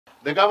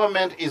The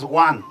government is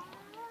one.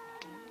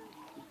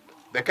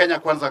 The Kenya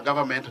Kwanza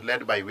government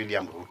led by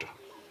William Ruto.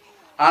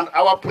 And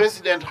our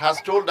president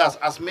has told us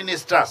as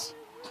ministers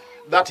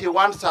that he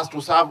wants us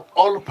to serve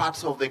all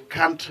parts of the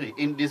country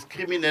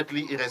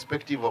indiscriminately,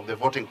 irrespective of the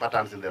voting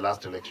patterns in the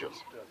last elections.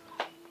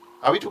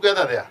 Are we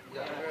together there?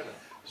 Yeah.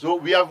 So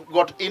we have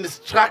got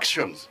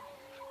instructions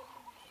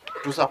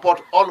to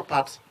support all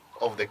parts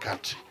of the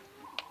country.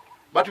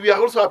 But we are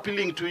also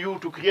appealing to you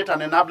to create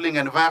an enabling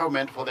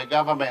environment for the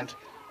government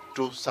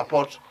to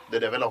support the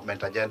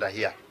development agenda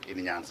here in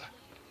Nyanza.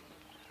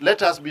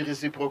 Let us be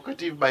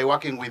reciprocative by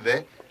working with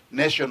the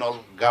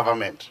national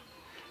government.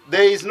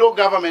 There is no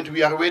government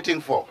we are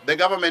waiting for. The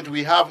government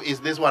we have is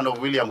this one of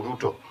William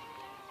Ruto.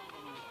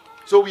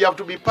 So we have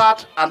to be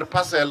part and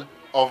parcel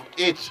of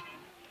it.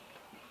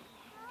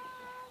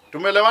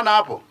 Tumelewana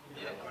hapo?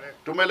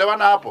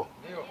 Tumelewana hapo?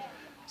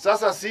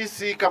 Sasa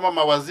sisi kama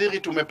mawaziri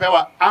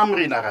tumepewa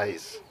amri na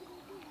rais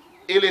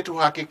ili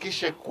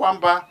tuhakikishe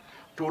kwamba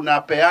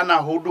tunapeana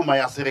huduma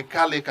ya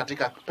serikali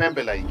katika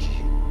pembe la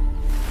nchi.